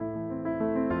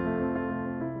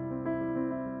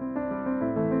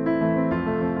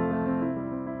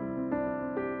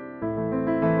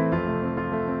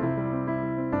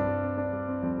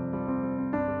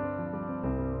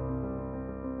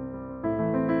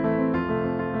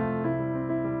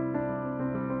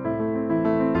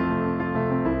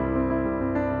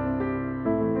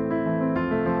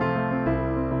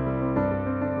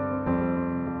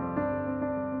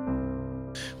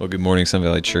Well, good morning, Sun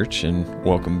Valley Church, and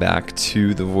welcome back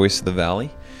to the Voice of the Valley.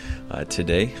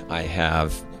 Today, I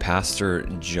have Pastor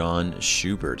John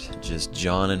Schubert, just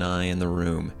John and I in the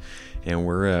room, and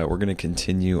we're going to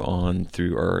continue on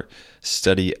through our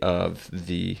study of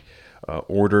the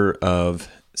order of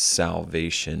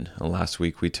salvation. Last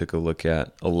week, we took a look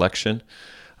at election,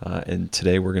 and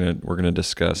today we're going to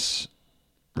discuss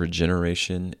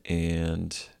regeneration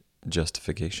and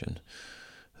justification.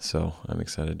 So I'm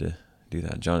excited to do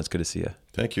that. John, it's good to see you.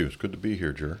 Thank you. It's good to be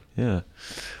here, Jer. Yeah.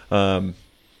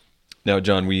 Now,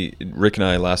 John, Rick and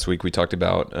I last week we talked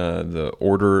about the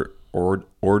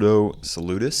Ordo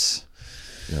Salutis.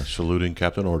 Yeah, saluting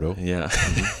Captain Ordo. Yeah.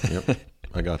 Mm-hmm. Yep,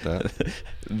 I got that.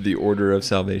 The order of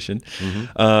salvation.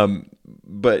 Mm-hmm.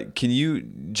 But can you,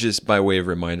 just by way of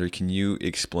reminder, can you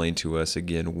explain to us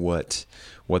again what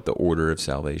the order of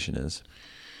salvation is?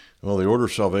 Well, the order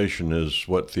of salvation is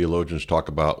what theologians talk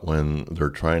about when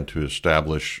they're trying to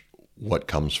establish what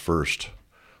comes first,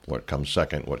 what comes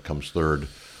second, what comes third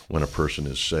when a person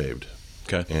is saved.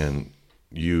 Okay. And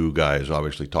you guys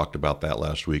obviously talked about that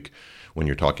last week when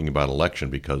you're talking about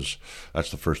election, because that's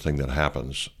the first thing that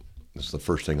happens. It's the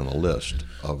first thing on the list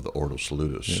of the Ordo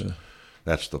Salutis. Yeah.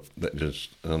 That's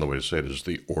another way to say it is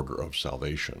the order of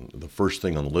salvation. The first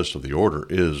thing on the list of the order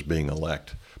is being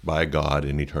elect by God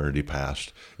in eternity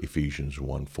past, Ephesians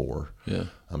 1:4. Yeah.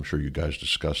 I'm sure you guys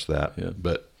discussed that, yeah.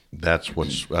 But that's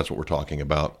what we're talking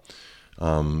about.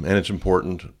 And it's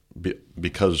important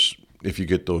because if you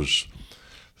get those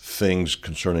things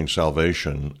concerning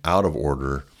salvation out of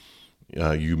order,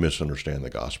 you misunderstand the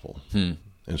gospel. And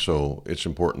so it's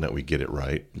important that we get it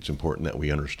right. It's important that we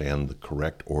understand the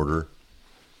correct order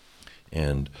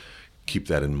and keep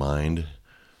that in mind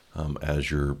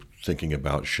as you're thinking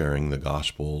about sharing the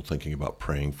gospel, thinking about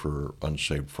praying for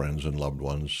unsaved friends and loved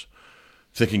ones,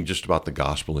 thinking just about the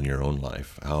gospel in your own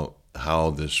life, how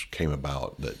this came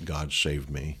about, that God saved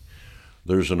me.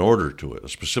 There's an order to it, a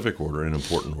specific order, an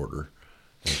important order,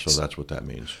 and so that's what that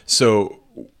means. So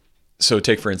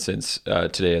take, for instance,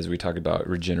 today as we talk about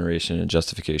regeneration and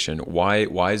justification,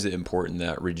 why is it important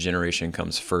that regeneration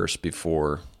comes first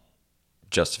before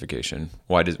justification?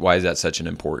 Why is that such an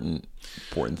important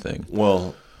thing?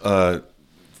 Well,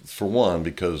 for one,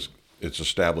 because it's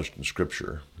established in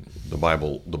Scripture. The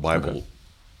Bible okay.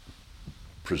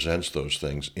 presents those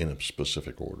things in a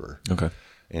specific order. Okay.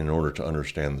 And in order to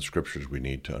understand the Scriptures, we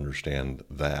need to understand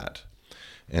that.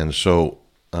 And so,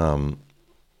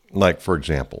 like for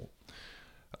example,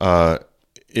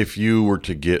 if you were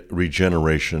to get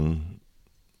regeneration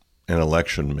and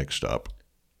election mixed up,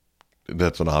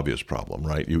 that's an obvious problem,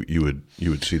 right? You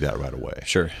would see that right away.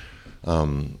 Sure.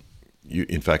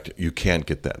 In fact, you can't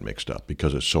get that mixed up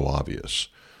because it's so obvious.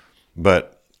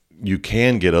 But you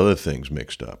can get other things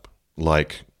mixed up,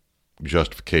 like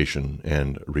justification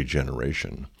and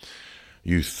regeneration.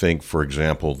 You think, for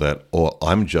example, that,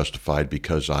 I'm justified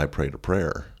because I prayed a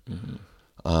prayer.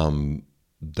 Mm-hmm.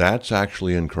 That's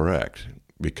actually incorrect,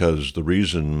 because the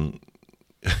reason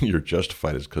you're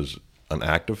justified is because an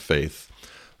act of faith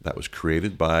that was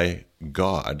created by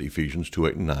God, Ephesians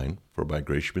 2:8-9, for by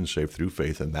grace you've been saved through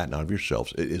faith, and that not of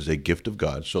yourselves. It is a gift of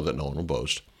God, so that no one will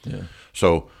boast. Yeah.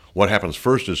 So what happens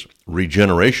first is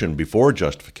regeneration before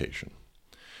justification.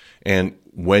 And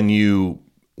when you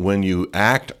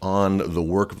act on the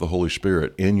work of the Holy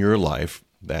Spirit in your life,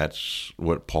 that's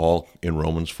what Paul in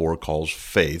Romans 4 calls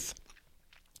faith,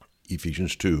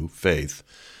 Ephesians 2, faith.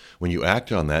 When you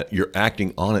act on that, you're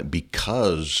acting on it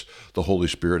because the Holy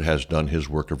Spirit has done his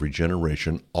work of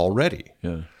regeneration already.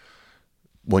 Yeah.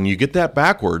 When you get that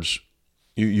backwards,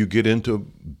 you get into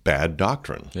bad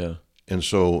doctrine. Yeah. And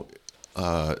so,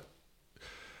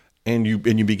 and you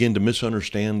begin to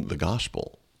misunderstand the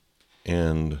gospel.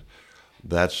 And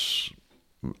that's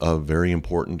a very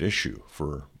important issue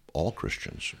for all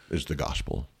Christians, is the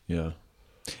gospel. Yeah.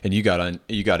 And you got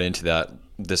into that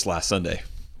this last Sunday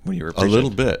when you were preaching. A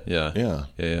little bit. Yeah.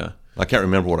 I can't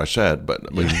remember what I said, but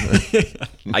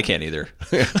I can't either.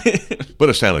 But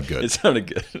it sounded good. It sounded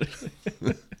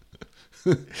good.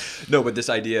 No, but this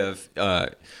idea of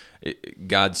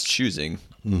God's choosing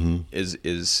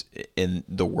is in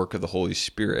the work of the Holy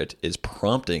Spirit is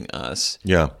prompting us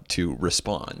to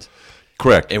respond.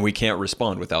 Correct. And we can't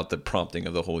respond without the prompting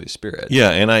of the Holy Spirit. Yeah,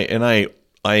 and I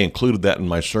included that in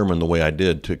my sermon the way I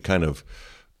did to kind of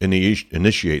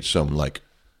initiate some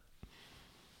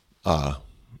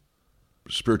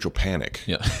spiritual panic,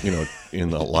 in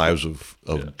the lives of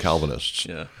Calvinists.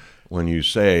 Yeah. When you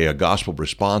say a gospel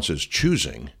response is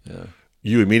choosing,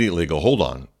 you immediately go, hold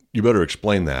on, you better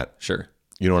explain that. Sure.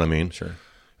 You know what I mean? Sure.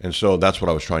 And so that's what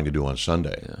I was trying to do on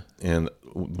Sunday. Yeah. And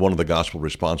one of the gospel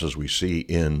responses we see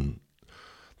in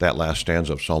that last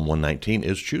stanza of Psalm 119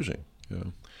 is choosing.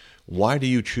 Yeah. Why do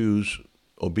you choose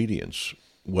obedience,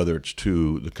 whether it's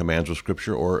to the commands of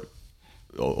Scripture or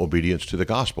obedience to the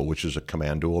gospel, which is a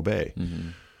command to obey? Mm-hmm.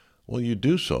 Well, you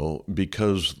do so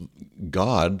because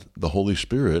God, the Holy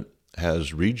Spirit,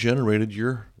 has regenerated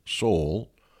your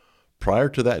soul prior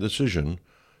to that decision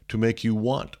to make you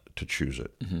want to choose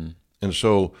it. Mm-hmm. And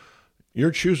so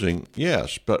you're choosing,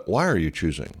 yes, but why are you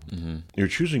choosing? Mm-hmm. You're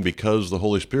choosing because the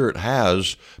Holy Spirit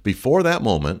has, before that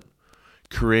moment,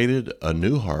 created a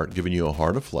new heart, given you a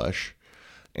heart of flesh,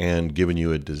 and given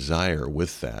you a desire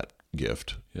with that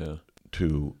gift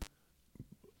to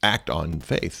act on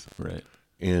faith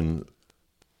in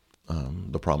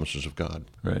the promises of God,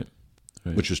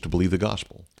 which is to believe the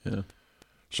gospel. Yeah.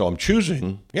 So I'm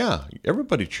choosing,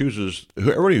 everybody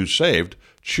who's saved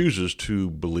chooses to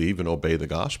believe and obey the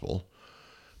gospel,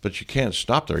 but you can't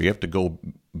stop there. You have to go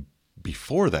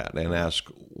before that and ask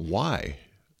why.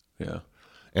 Yeah.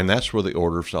 And that's where the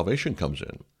order of salvation comes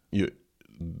in.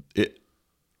 It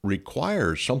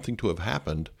requires something to have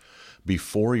happened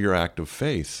before your act of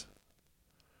faith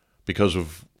because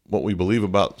of what we believe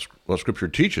about what Scripture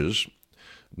teaches,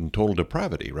 total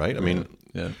depravity, right? I mean,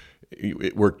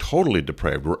 we're totally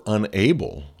depraved. We're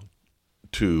unable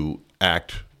to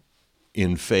act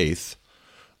in faith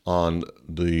on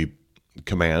the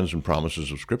commands and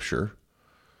promises of Scripture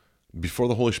before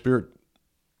the Holy Spirit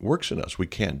works in us. We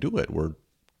can't do it. We're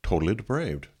totally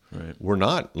depraved. Right. We're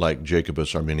not like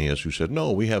Jacobus Arminius, who said,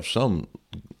 no, we have some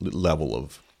level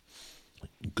of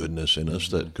goodness in us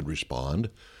that could respond.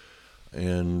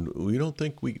 And we don't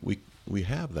think we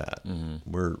have that.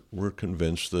 Mm-hmm. We're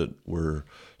convinced that we're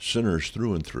sinners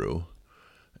through and through,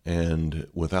 and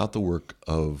without the work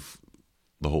of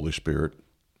the Holy Spirit,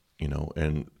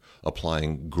 and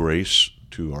applying grace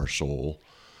to our soul,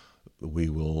 we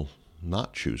will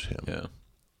not choose Him.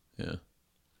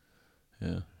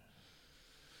 Yeah.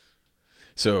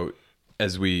 So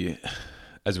as we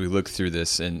look through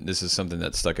this, and this is something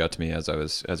that stuck out to me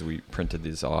as we printed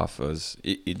these off, was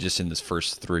it just in this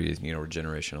first three,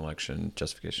 regeneration, election,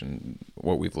 justification,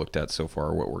 what we've looked at so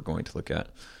far, what we're going to look at,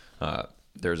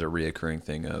 there's a reoccurring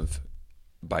thing of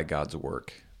by God's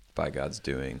work, by God's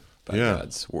doing, by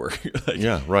God's work.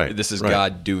 This is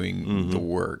God doing the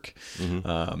work.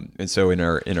 Mm-hmm. And so in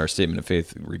our statement of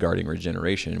faith regarding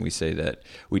regeneration, we say that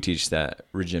we teach that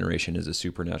regeneration is a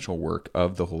supernatural work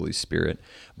of the Holy Spirit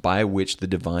by which the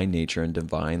divine nature and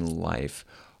divine life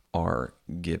are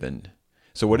given.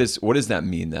 So what does that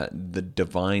mean, that the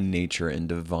divine nature and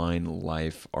divine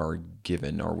life are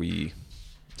given? Are we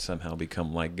somehow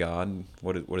become like God?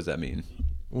 What does that mean?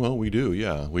 Well, we do,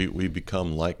 yeah. We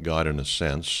become like God in a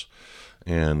sense,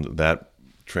 and that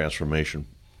transformation,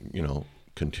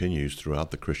 continues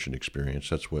throughout the Christian experience.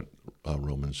 That's what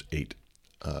Romans 8,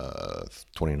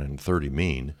 29 and 30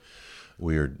 mean.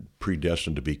 We are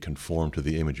predestined to be conformed to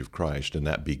the image of Christ, and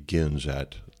that begins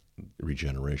at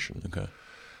regeneration. Okay.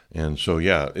 And so,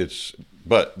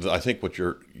 but I think what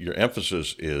your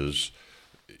emphasis is,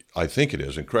 I think it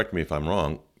is, and correct me if I'm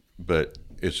wrong, but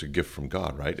it's a gift from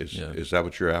God, right? Is that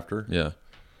what you're after? Yeah.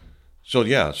 So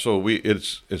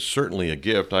it's certainly a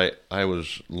gift. I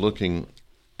was looking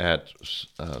at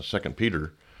 2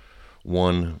 Peter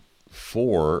 1:4.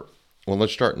 Well,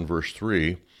 let's start in verse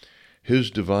 3. His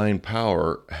divine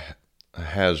power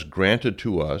has granted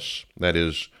to us, that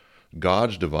is,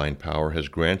 God's divine power has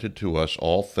granted to us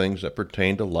all things that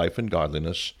pertain to life and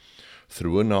godliness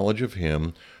through a knowledge of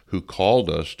Him who called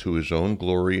us to His own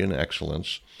glory and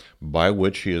excellence, by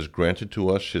which He has granted to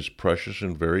us His precious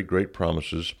and very great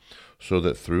promises, so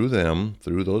that through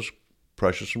those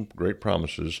precious and great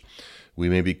promises, we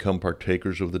may become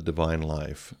partakers of the divine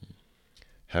life,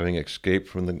 having escaped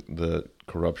from the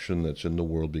corruption that's in the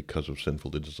world because of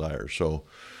sinful desires. So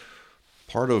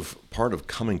part of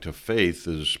coming to faith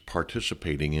is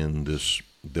participating in this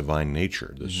divine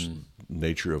nature, this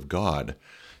nature of God,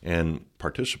 and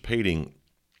participating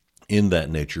in that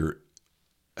nature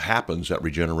happens at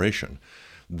regeneration.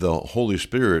 The Holy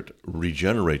Spirit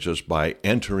regenerates us by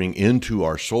entering into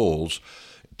our souls,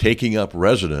 taking up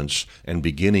residence, and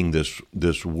beginning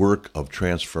this work of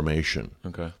transformation.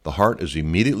 Okay. The heart is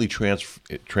immediately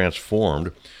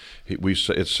transformed.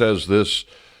 It says this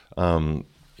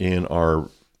in our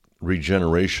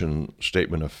regeneration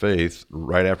statement of faith,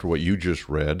 right after what you just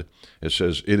read. It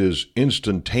says it is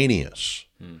instantaneous.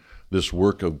 This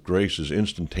work of grace is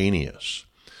instantaneous.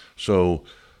 So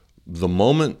the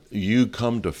moment you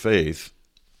come to faith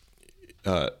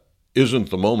isn't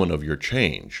the moment of your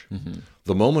change. Mm-hmm.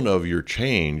 The moment of your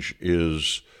change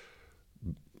is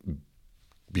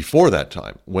before that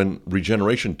time. When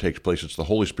regeneration takes place, it's the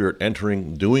Holy Spirit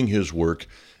entering, doing His work,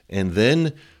 And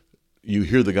then you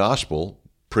hear the gospel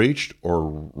preached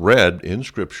or read in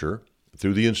Scripture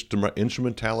through the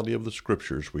instrumentality of the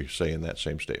Scriptures, we say in that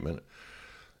same statement,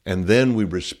 and then we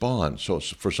respond. So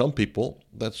for some people,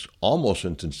 that's almost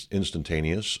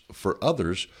instantaneous. For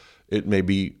others, it may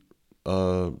be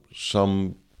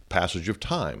some passage of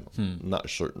time, not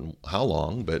certain how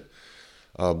long, but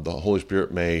the Holy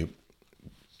Spirit may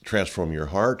transform your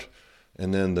heart,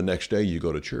 and then the next day you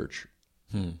go to church.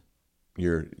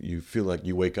 You feel like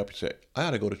you wake up and say, I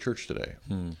ought to go to church today.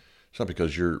 It's not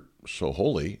because you're so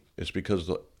holy. It's because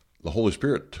the Holy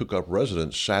Spirit took up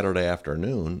residence Saturday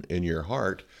afternoon in your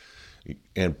heart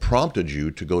and prompted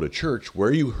you to go to church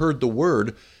where you heard the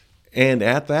word, and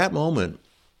at that moment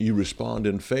you respond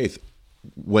in faith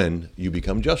when you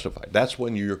become justified. That's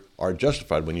when you are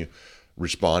justified, when you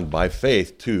respond by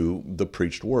faith to the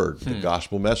preached word, the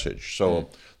gospel message. So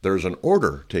there's an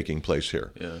order taking place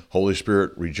here. Yeah. Holy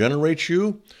Spirit regenerates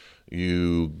you.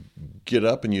 You get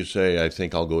up and you say, I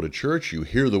think I'll go to church. You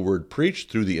hear the word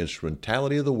preached through the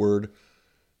instrumentality of the word.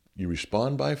 You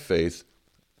respond by faith.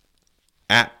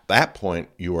 At that point,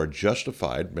 you are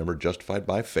justified. Remember, justified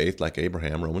by faith, like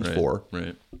Abraham, Romans 4.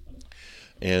 Right.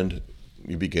 And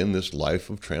you begin this life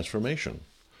of transformation.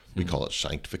 We call it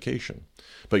sanctification.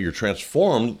 But you're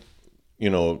transformed,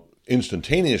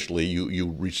 instantaneously.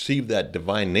 You receive that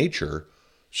divine nature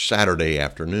Saturday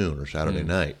afternoon or Saturday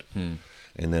night.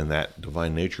 And then that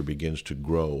divine nature begins to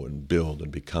grow and build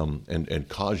and become and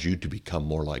cause you to become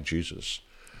more like Jesus.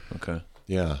 Okay.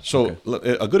 Yeah. So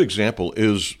a good example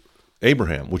is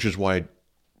Abraham, which is why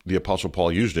the Apostle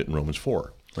Paul used it in Romans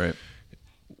 4. Right.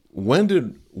 When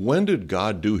did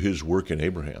God do his work in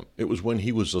Abraham? It was when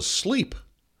he was asleep.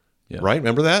 Yeah. Right?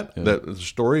 Remember that? Yeah. The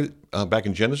story back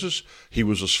in Genesis? He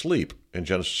was asleep in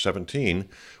Genesis 17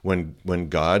 when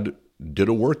God did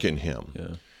a work in him.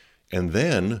 Yeah. And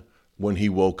then when he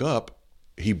woke up,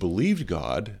 he believed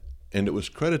God, and it was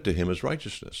credited to him as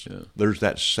righteousness. Yeah. There's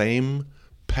that same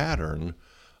pattern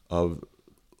of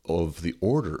the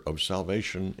order of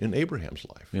salvation in Abraham's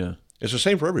life. Yeah. It's the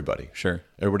same for everybody. Sure.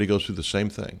 Everybody goes through the same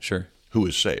thing. Sure. Who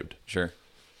is saved. Sure.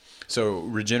 So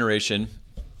regeneration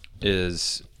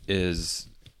is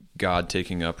God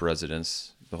taking up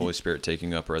residence, the Holy Spirit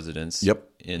taking up residence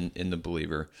in the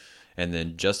believer. And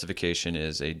then justification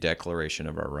is a declaration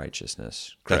of our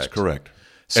righteousness. Correct? That's correct.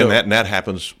 So, and that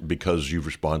happens because you've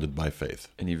responded by faith.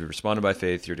 And you've responded by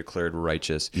faith, you're declared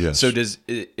righteous. Yes. So does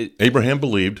it Abraham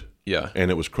believed, yeah.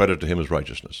 and it was credited to him as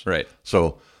righteousness. Right.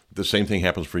 So the same thing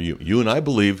happens for you. You and I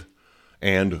believe,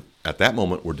 and at that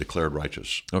moment we're declared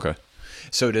righteous. Okay.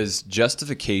 So does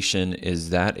justification, is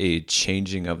that a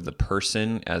changing of the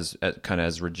person as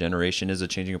regeneration is a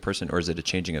changing of person, or is it a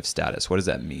changing of status? What does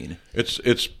that mean?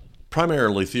 It's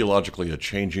primarily theologically a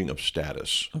changing of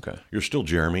status. Okay. You're still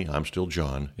Jeremy, I'm still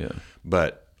John. Yeah.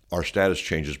 But our status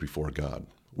changes before God.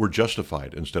 We're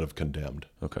justified instead of condemned.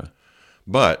 Okay.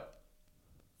 But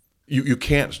you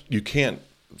can't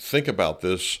think about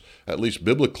this, at least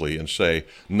biblically, and say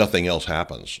nothing else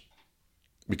happens.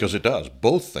 Because it does.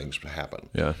 Both things happen.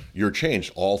 Yeah. You're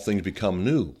changed. All things become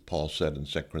new, Paul said in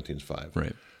 2 Corinthians 5.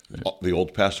 Right. The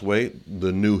old passed away,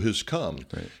 the new has come.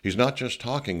 Right. He's not just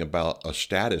talking about a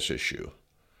status issue.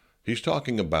 He's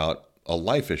talking about a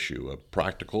life issue, a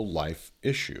practical life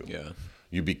issue. Yeah.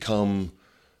 You become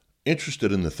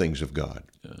interested in the things of God.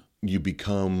 Yeah. You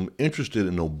become interested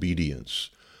in obedience.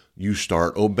 You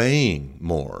start obeying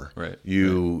more. Right.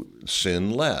 You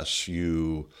sin less.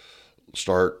 You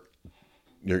start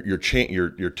your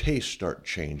tastes start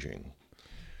changing.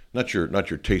 Not your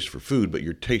taste for food, but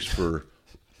your taste for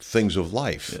things of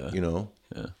life. Yeah.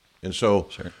 Yeah. And so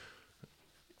Sure.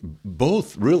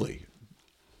 both really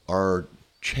are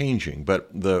changing, but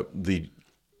the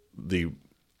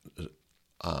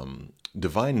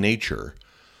divine nature,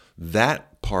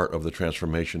 that part of the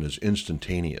transformation is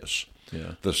instantaneous.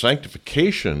 Yeah. The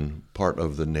sanctification part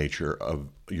of the nature of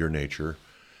your nature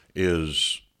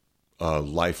is a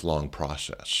lifelong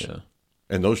process. Yeah.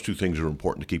 And those two things are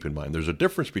important to keep in mind. There's a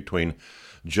difference between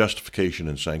justification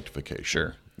and sanctification.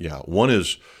 Sure. Yeah. One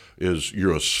is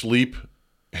you're asleep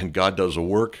and God does a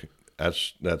work.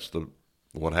 That's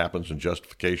what happens in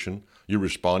justification. You're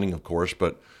responding, of course,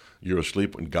 but you're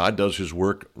asleep and God does his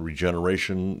work,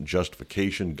 regeneration,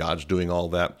 justification, God's doing all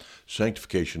that.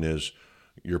 Sanctification is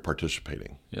you're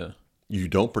participating. Yeah. You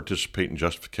don't participate in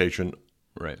justification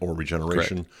Right. or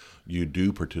regeneration. Correct. You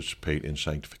do participate in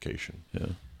sanctification. Yeah.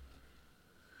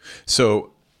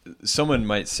 So someone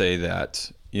might say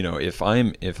that, if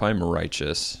I'm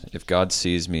righteous, if God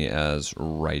sees me as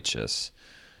righteous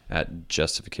at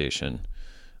justification,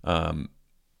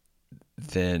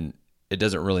 then it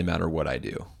doesn't really matter what I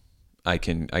do. I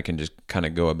can just kind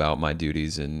of go about my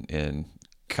duties and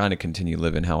kind of continue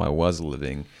living how I was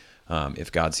living.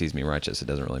 If God sees me righteous, it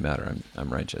doesn't really matter. I'm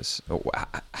righteous.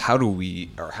 How do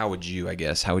we, or how would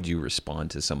you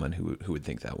respond to someone who would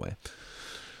think that way?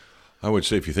 I would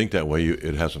say if you think that way,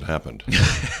 it hasn't happened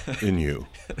in you,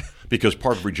 because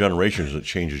part of regeneration is it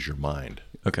changes your mind.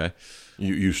 Okay.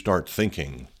 You start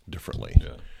thinking differently.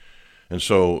 Yeah. And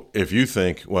so if you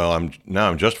think, well,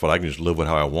 I'm justified, I can just live with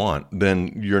how I want,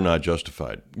 then you're not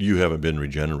justified. You haven't been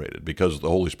regenerated, because the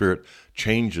Holy Spirit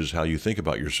changes how you think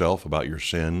about yourself, about your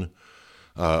sin,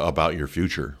 about your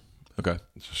future. Okay.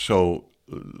 So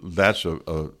that's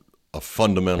a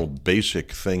fundamental,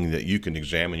 basic thing that you can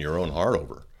examine your own heart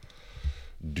over.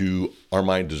 Are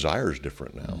my desires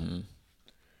different now? Mm-hmm.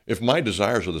 If my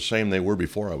desires are the same they were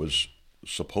before I was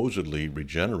supposedly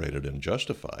regenerated and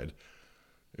justified,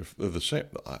 if they're the same,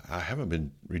 I haven't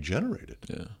been regenerated.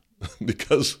 Yeah.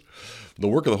 Because the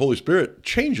work of the Holy Spirit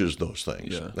changes those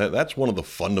things. Yeah. That's one of the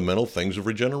fundamental things of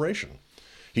regeneration.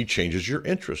 He changes your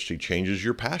interests. He changes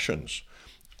your passions.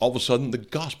 All of a sudden, the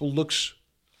gospel looks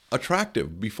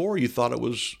attractive. Before, you thought it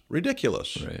was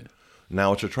ridiculous. Right.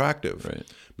 Now it's attractive. Right.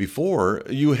 Before,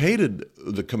 you hated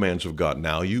the commands of God.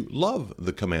 Now you love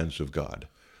the commands of God.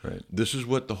 Right. This is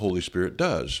what the Holy Spirit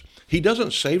does. He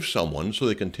doesn't save someone so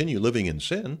they continue living in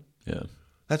sin. Yeah.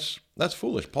 That's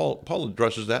foolish. Paul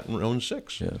addresses that in Romans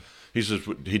 6. Yeah. He says,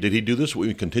 did he do this so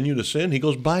we continue to sin? He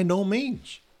goes, by no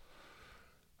means.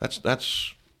 That's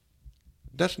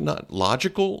not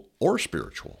logical or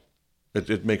spiritual.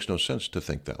 It makes no sense to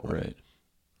think that way. Right.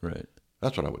 Right.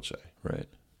 That's what I would say. Right.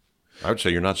 I would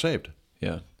say you're not saved.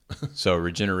 Yeah. So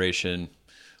regeneration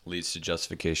leads to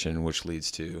justification, which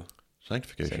leads to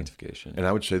sanctification. And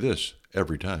I would say this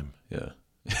every time. Yeah.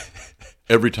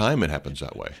 Every time it happens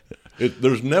that way.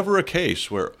 There's never a case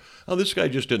where, this guy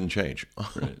just didn't change.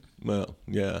 Right. Well,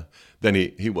 yeah. Then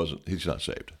he's not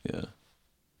saved. Yeah.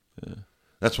 Yeah.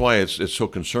 That's why it's so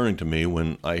concerning to me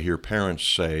when I hear parents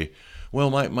say, well,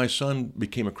 my son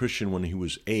became a Christian when he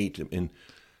was 8, and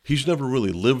he's never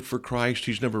really lived for Christ.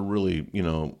 He's never really,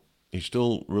 he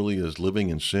still really is living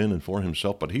in sin and for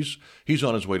himself, but he's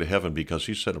on his way to heaven because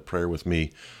he said a prayer with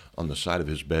me on the side of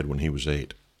his bed when he was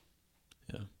 8.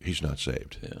 Yeah. He's not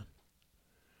saved. Yeah.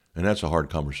 And that's a hard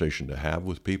conversation to have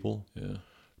with people. Yeah.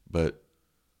 But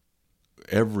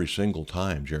every single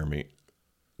time, Jeremy,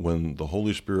 when the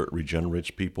Holy Spirit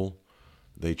regenerates people,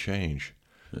 they change.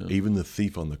 Yeah. Even the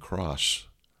thief on the cross,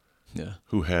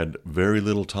 who had very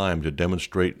little time to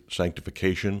demonstrate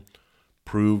sanctification,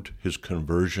 proved his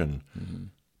conversion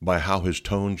by how his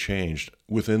tone changed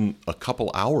within a couple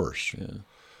hours. Yeah.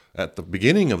 At the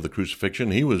beginning of the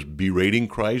crucifixion, he was berating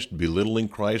Christ, belittling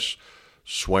Christ,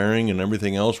 swearing and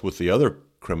everything else with the other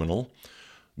criminal.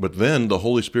 But then the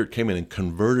Holy Spirit came in and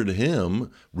converted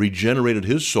him, regenerated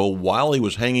his soul while he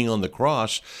was hanging on the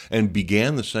cross, and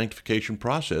began the sanctification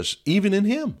process, even in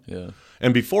him. Yeah.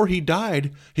 And before he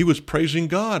died, he was praising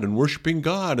God and worshiping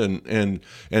God and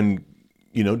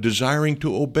desiring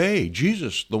to obey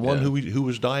Jesus, the one who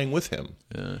was dying with him,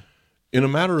 in a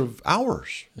matter of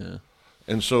hours. Yeah.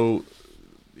 And so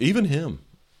even him,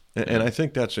 and I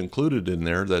think that's included in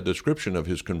there, that description of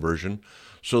his conversion,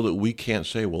 so that we can't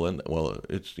say,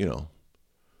 it's, it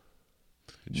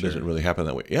doesn't really happen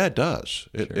that way. Yeah, it does.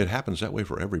 It happens that way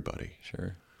for everybody.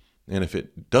 Sure. And if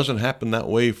it doesn't happen that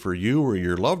way for you or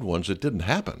your loved ones, it didn't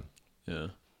happen. Yeah.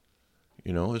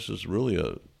 This is really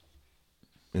a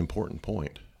important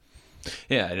point.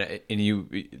 Yeah,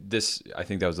 I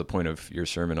think that was the point of your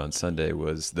sermon on Sunday,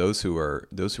 was those who are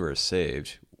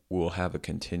saved will have a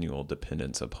continual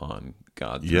dependence upon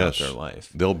God throughout their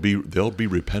life. They'll be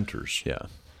repenters. Yeah.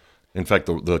 In fact,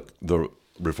 the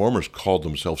reformers called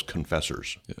themselves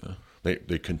confessors. Yeah.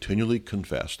 They continually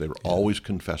confess. They were always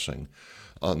confessing,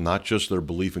 not just their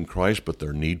belief in Christ, but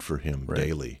their need for Him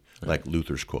daily. Right. Like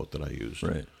Luther's quote that I used.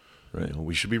 Right. Right.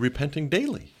 We should be repenting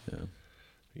daily. Yeah.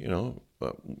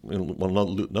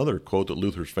 Another quote that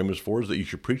Luther's famous for is that you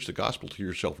should preach the gospel to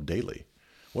yourself daily.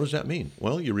 What does that mean?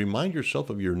 Well, you remind yourself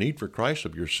of your need for Christ,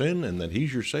 of your sin, and that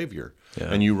He's your Savior.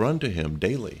 Yeah. And you run to Him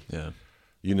daily. Yeah.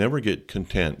 You never get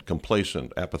content,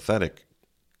 complacent, apathetic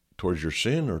towards your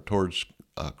sin or towards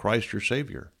Christ, your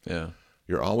Savior. Yeah.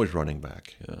 You're always running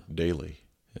back daily.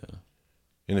 Yeah.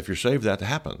 And if you're saved, that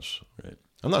happens. Right.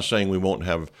 I'm not saying we won't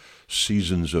have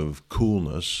seasons of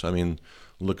coolness. I mean,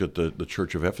 look at the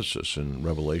church of Ephesus in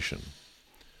Revelation.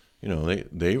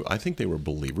 I think they were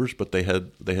believers, but they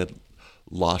had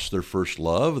lost their first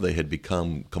love. They had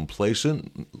become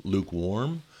complacent,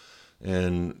 lukewarm,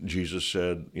 and Jesus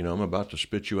said, I'm about to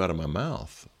spit you out of my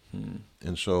mouth.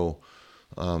 And so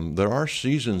There are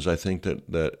seasons, I think,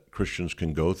 that Christians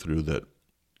can go through that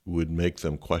would make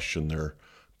them question their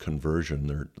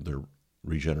conversion, their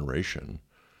regeneration.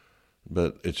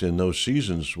 But it's in those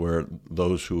seasons where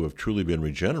those who have truly been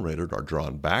regenerated are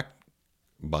drawn back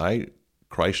by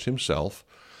Christ himself,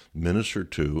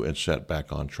 ministered to, and set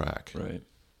back on track. Right.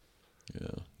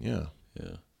 Yeah. Yeah.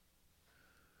 Yeah.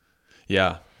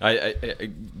 Yeah. I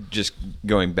just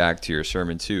going back to your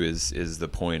sermon too is the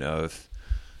point of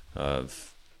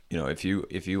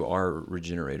if you are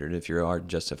regenerated, if you are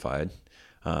justified,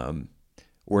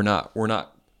 we're not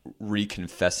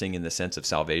reconfessing in the sense of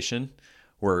salvation.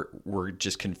 We're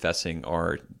just confessing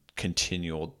our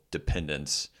continual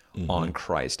dependence on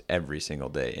Christ every single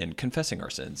day and confessing our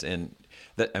sins. And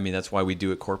that's why we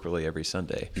do it corporately every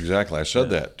Sunday. Exactly. I said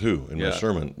that too in my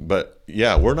sermon. But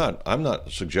yeah, I'm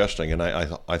not suggesting, and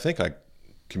I think I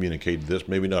communicated this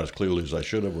maybe not as clearly as I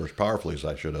should have or as powerfully as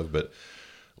I should have, but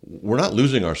we're not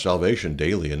losing our salvation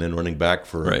daily and then running back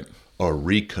for a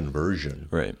reconversion.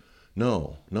 Right.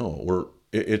 No.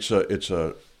 It's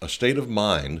a state of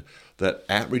mind that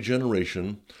at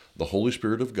regeneration, the Holy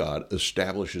Spirit of God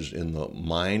establishes in the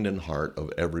mind and heart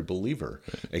of every believer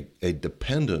a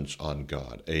dependence on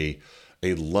God, a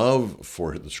love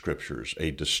for the Scriptures,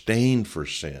 a disdain for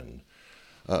sin,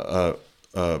 a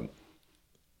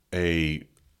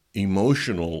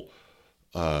emotional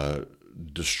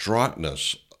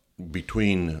distraughtness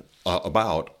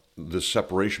about the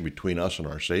separation between us and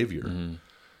our Savior.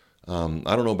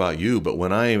 I don't know about you, but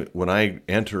when I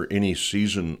enter any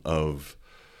season of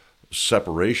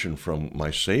separation from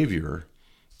my Savior,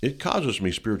 it causes me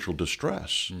spiritual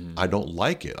distress. I don't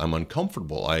like it. I'm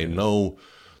uncomfortable. I know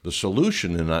the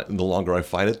solution, and the longer I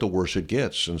fight it, the worse it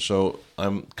gets. And so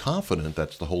I'm confident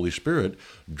that's the Holy Spirit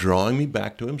drawing me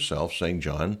back to himself, saying,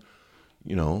 John,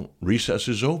 recess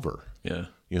is over. Yeah.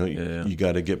 You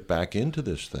got to get back into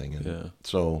this thing. And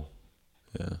so,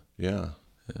 yeah.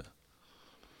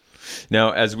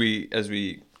 Now, as we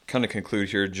kind of conclude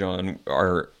here, John,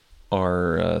 our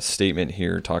statement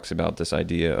here talks about this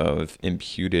idea of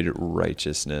imputed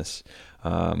righteousness.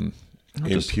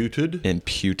 Imputed?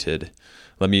 Imputed.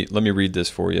 Let me read this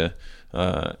for you.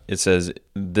 It says,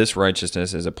 this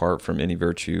righteousness is apart from any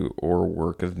virtue or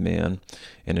work of man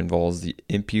and involves the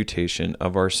imputation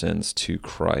of our sins to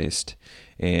Christ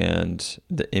and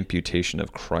the imputation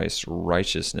of Christ's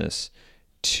righteousness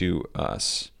to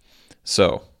us.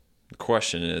 So the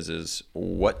question is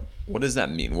what does that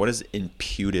mean? What does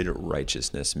imputed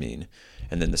righteousness mean?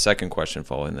 And then the second question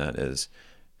following that is,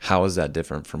 how is that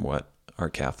different from what our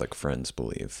Catholic friends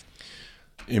believe?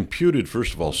 Imputed,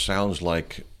 first of all, sounds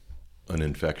like an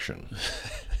infection.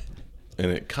 And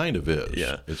it kind of is.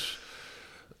 Yeah. It's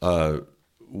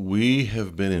we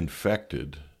have been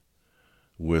infected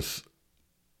with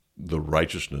the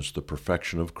righteousness, the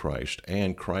perfection of Christ,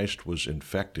 and Christ was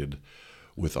infected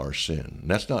with our sin.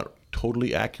 And that's not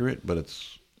totally accurate, but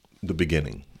it's the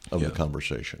beginning of the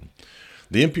conversation.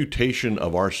 The imputation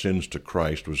of our sins to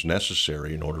Christ was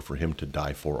necessary in order for him to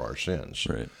die for our sins.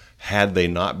 Right. Had they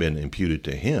not been imputed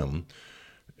to him,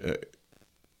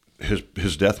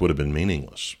 his death would have been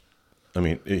meaningless. I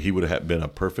mean, he would have been a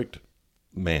perfect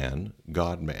man,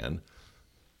 God-man,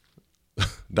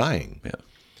 dying. Yeah.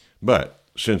 But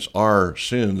since our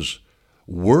sins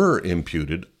were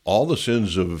imputed, all the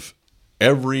sins of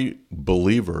every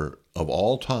believer of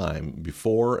all time,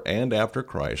 before and after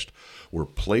Christ, were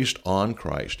placed on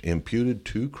Christ, imputed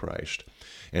to Christ.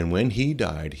 And when he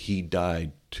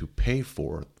died to pay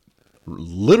for,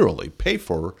 literally pay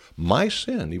for my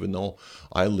sin, even though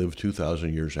I lived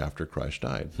 2,000 years after Christ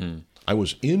died. I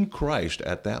was in Christ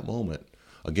at that moment.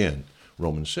 Again,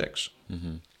 Romans 6.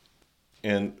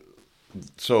 And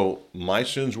so my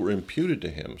sins were imputed to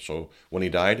him. So when he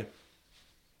died,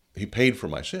 he paid for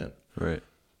my sin. Right.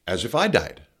 As if I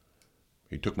died.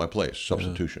 He took my place,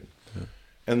 substitution.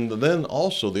 And then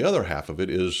also the other half of it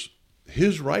is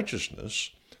his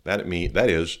righteousness. That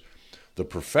is the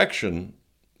perfection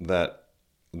that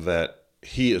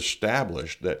he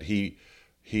established, that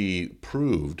he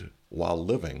proved while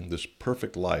living this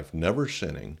perfect life, never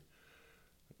sinning,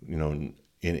 in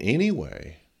any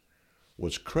way,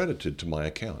 was credited to my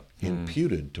account,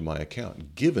 imputed to my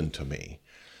account, given to me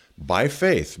by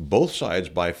faith, both sides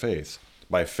by faith.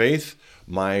 By faith,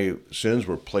 my sins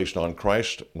were placed on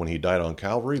Christ when he died on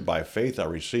Calvary. By faith, I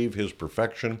received his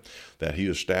perfection that he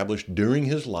established during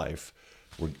his life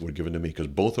were given to me, because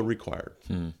both are required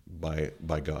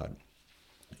by God.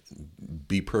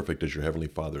 Be perfect as your heavenly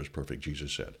Father is perfect,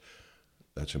 Jesus said.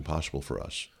 That's impossible for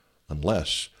us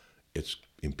unless it's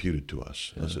imputed to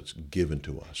us, unless it's given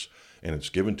to us. And it's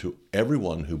given to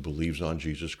everyone who believes on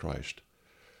Jesus Christ.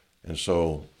 And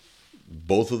so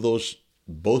both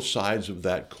sides of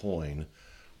that coin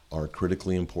are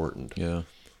critically important. Yeah.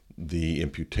 The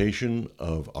imputation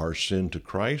of our sin to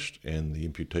Christ and the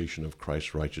imputation of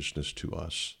Christ's righteousness to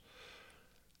us.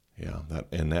 Yeah,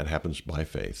 that happens by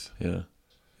faith. Yeah.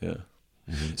 Yeah.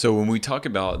 Mm-hmm. So when we talk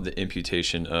about the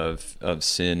imputation of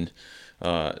sin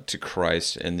to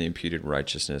Christ and the imputed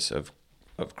righteousness of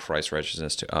Christ's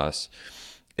righteousness to us,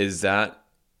 is that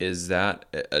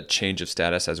a change of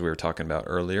status as we were talking about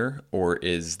earlier, or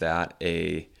is that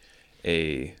a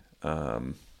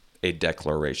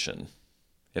declaration,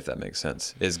 if that makes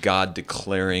sense? Is God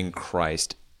declaring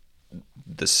Christ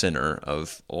the sinner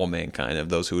of all mankind, of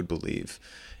those who would believe,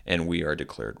 and we are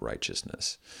declared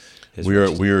righteousness? We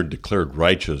are declared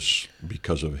righteous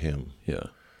because of him. Yeah.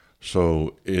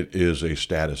 So it is a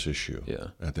status issue. Yeah.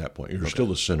 At that point, you're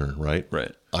still a sinner, right?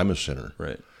 Right. I'm a sinner.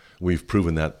 Right. We've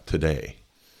proven that today,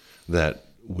 that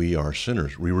we are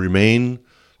sinners. We remain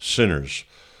sinners,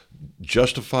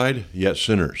 justified yet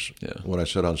sinners. Yeah. What I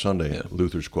said on Sunday, Yeah.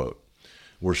 Luther's quote.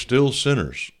 We're still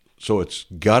sinners, so it's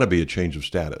got to be a change of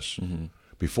status. Mm-hmm.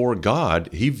 Before God,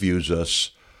 he views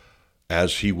us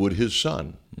as he would his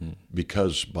son,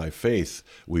 because by faith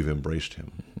we've embraced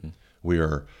him.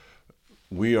 Mm-hmm.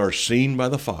 We are seen by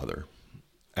the Father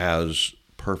as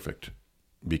perfect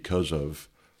because of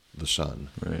the Son.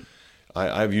 Right.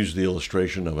 I've used the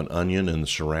illustration of an onion and the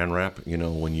saran wrap. You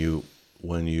know, when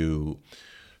you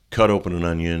cut open an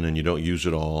onion and you don't use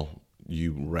it all,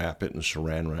 you wrap it in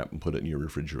saran wrap and put it in your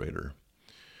refrigerator.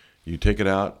 You take it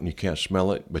out and you can't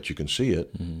smell it, but you can see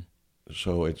it. Mm-hmm.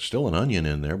 So it's still an onion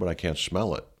in there, but I can't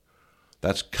smell it.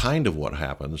 That's kind of what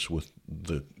happens with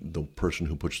the person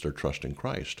who puts their trust in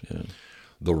Christ. Yeah.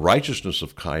 The righteousness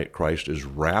of Christ is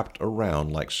wrapped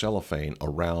around, like cellophane,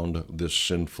 around this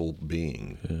sinful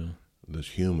being, this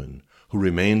human, who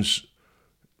remains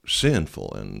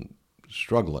sinful and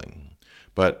struggling.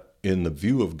 But in the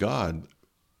view of God,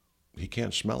 he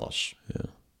can't smell us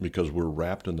because we're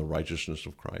wrapped in the righteousness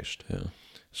of Christ. Yeah.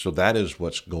 So that is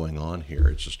what's going on here.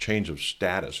 It's a change of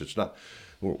status. It's not,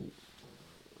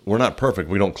 we're not perfect.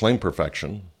 We don't claim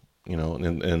perfection, you know,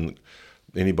 and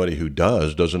anybody who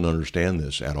doesn't understand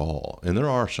this at all. And there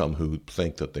are some who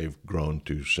think that they've grown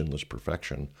to sinless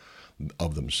perfection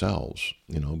of themselves,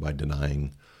 you know, by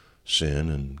denying sin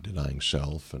and denying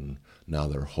self, and now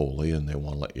they're holy and they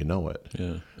want to let you know it.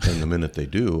 Yeah. And the minute they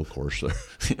do, of course,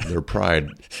 their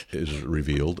pride is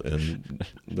revealed and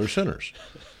they're sinners.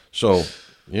 So,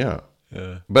 yeah.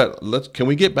 But can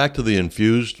we get back to the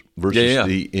infused versus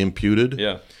the imputed?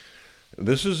 Yeah.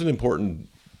 This is an important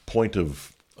point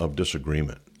of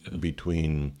disagreement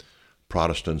between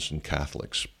Protestants and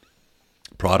Catholics.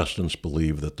 Protestants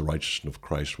believe that the righteousness of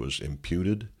Christ was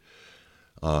imputed,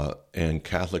 and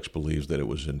Catholics believe that it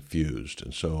was infused.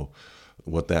 And so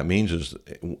what that means is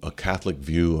a Catholic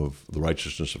view of the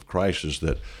righteousness of Christ is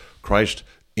that Christ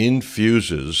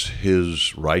infuses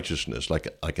his righteousness like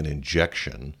an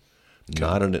injection,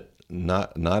 not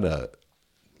the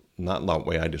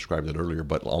way I described it earlier,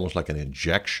 but almost like an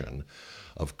injection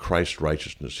of Christ's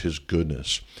righteousness, his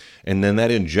goodness. And then that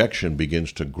injection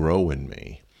begins to grow in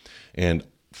me. And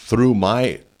through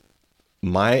my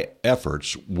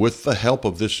efforts, with the help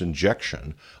of this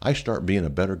injection, I start being a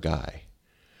better guy.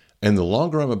 And the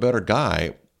longer I'm a better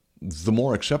guy, the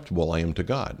more acceptable I am to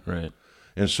God. Right.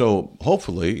 And so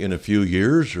hopefully in a few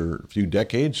years or a few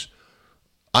decades,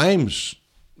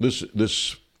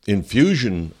 this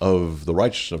infusion of the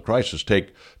righteousness of Christ has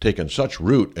taken such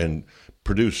root and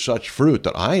produced such fruit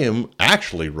that I am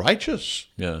actually righteous.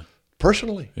 Yeah.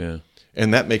 Personally. Yeah.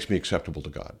 And that makes me acceptable to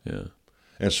God. Yeah.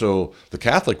 And so the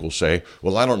Catholic will say,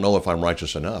 well, I don't know if I'm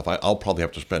righteous enough. I'll probably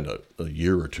have to spend a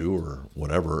year or two or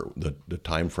whatever the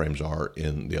time frames are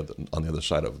on the other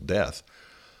side of death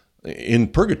in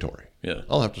purgatory. Yeah.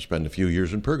 I'll have to spend a few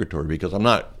years in purgatory because I'm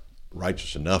not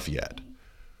righteous enough yet.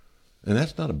 And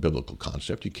that's not a biblical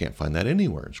concept. You can't find that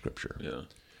anywhere in Scripture. Yeah.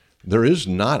 There is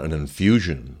not an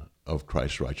infusion of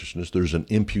Christ's righteousness. There's an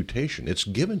imputation. It's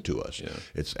given to us. Yeah.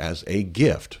 It's as a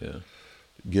gift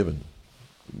given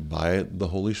by the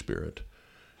Holy Spirit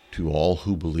to all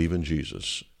who believe in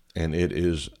Jesus. And it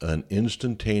is an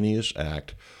instantaneous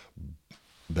act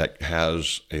that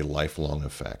has a lifelong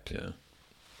effect. Yeah.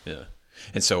 Yeah.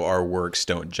 And so our works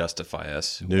don't justify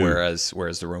us, No.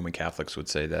 whereas the Roman Catholics would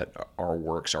say that our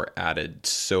works are added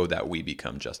so that we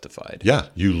become justified. Yeah,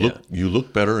 you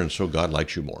look better, and so God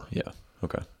likes you more. Yeah,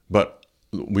 okay. But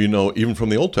we know, even from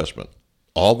the Old Testament,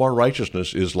 all of our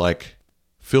righteousness is like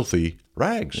filthy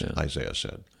rags, Isaiah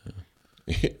said.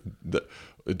 Yeah.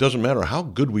 It doesn't matter how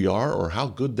good we are or how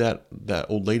good that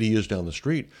old lady is down the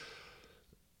street.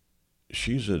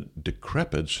 she's a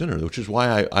decrepit sinner, which is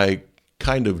why I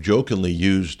kind of jokingly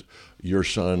used your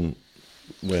son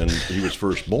when he was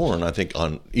first born, I think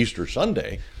on Easter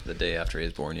Sunday. The day after he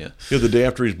was born, yeah. Yeah, the day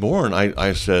after he's born,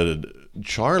 I said,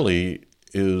 Charlie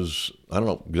is, I don't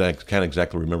know, can't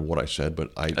exactly remember what I said,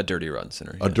 but a dirty, rotten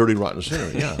sinner. A dirty, rotten sinner,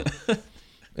 yeah.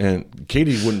 And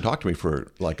Katie wouldn't talk to me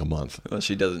for like a month. Well,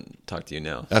 she doesn't talk to you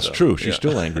now. That's true. She's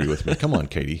still angry with me. Come on,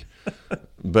 Katie.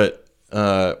 But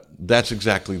that's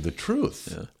exactly the truth.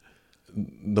 Yeah.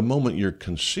 The moment you're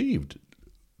conceived,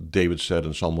 David said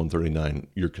in Psalm 139,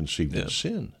 you're conceived in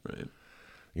sin. Right.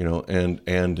 You know, and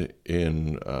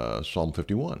in Psalm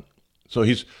 51. So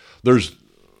there's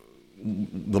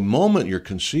the moment you're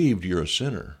conceived, you're a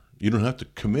sinner. You don't have to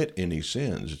commit any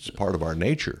sins. It's part of our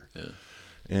nature. Yeah.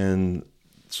 And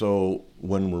so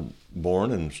when we're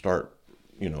born and start,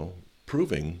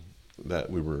 proving that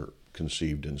we were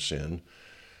conceived in sin,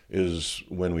 is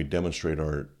when we demonstrate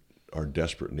our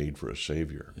desperate need for a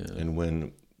Savior. Yeah. And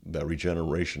when that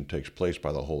regeneration takes place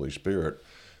by the Holy Spirit,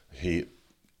 He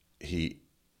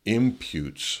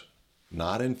imputes,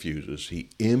 not infuses, He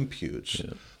imputes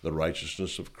the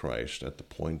righteousness of Christ at the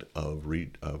point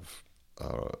of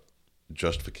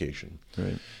justification.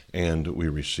 Right. And we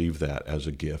receive that as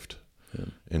a gift. Yeah.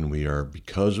 And we are,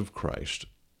 because of Christ,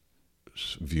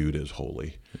 viewed as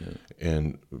holy. Yeah.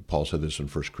 And Paul said this in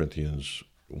 1 Corinthians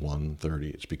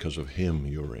 1:30. It's because of Him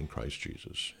you are in Christ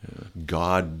Jesus. Yeah.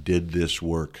 God did this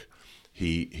work.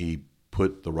 He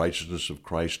put the righteousness of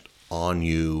Christ on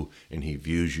you, and He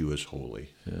views you as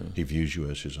holy. Yeah. He views you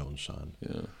as His own Son.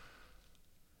 Yeah.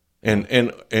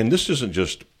 And this isn't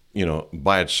just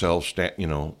by itself,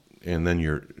 and then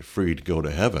you're free to go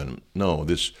to heaven. No,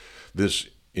 this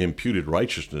imputed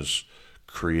righteousness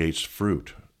creates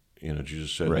fruit.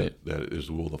 Jesus said that it is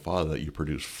the will of the Father that you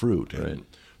produce fruit. And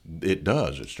it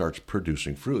does. It starts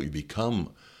producing fruit. You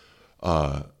become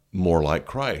more like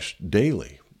Christ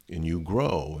daily, and you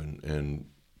grow and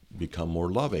become more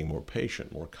loving, more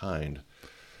patient, more kind.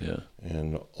 Yeah.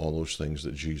 And all those things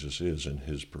that Jesus is in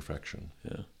His perfection.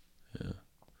 Yeah. Yeah.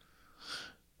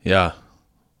 Yeah.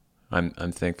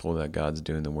 I'm thankful that God's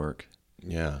doing the work.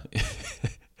 Yeah.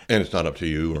 And it's not up to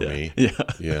you or me. Yeah.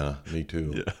 Yeah, me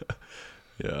too. Yeah.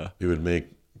 Yeah. It would make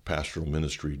pastoral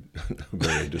ministry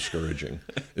very discouraging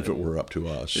if it were up to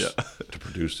us to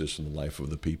produce this in the life of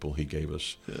the people He gave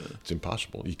us. Yeah. It's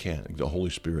impossible. You can't. The Holy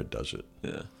Spirit does it.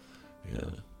 Yeah.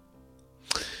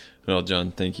 Well,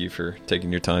 John, thank you for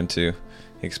taking your time to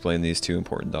explain these two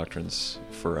important doctrines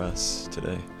for us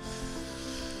today.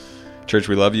 Church,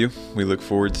 we love you. We look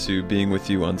forward to being with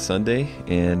you on Sunday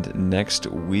and next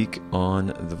week on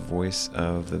The Voice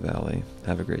of the Valley.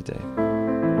 Have a great day.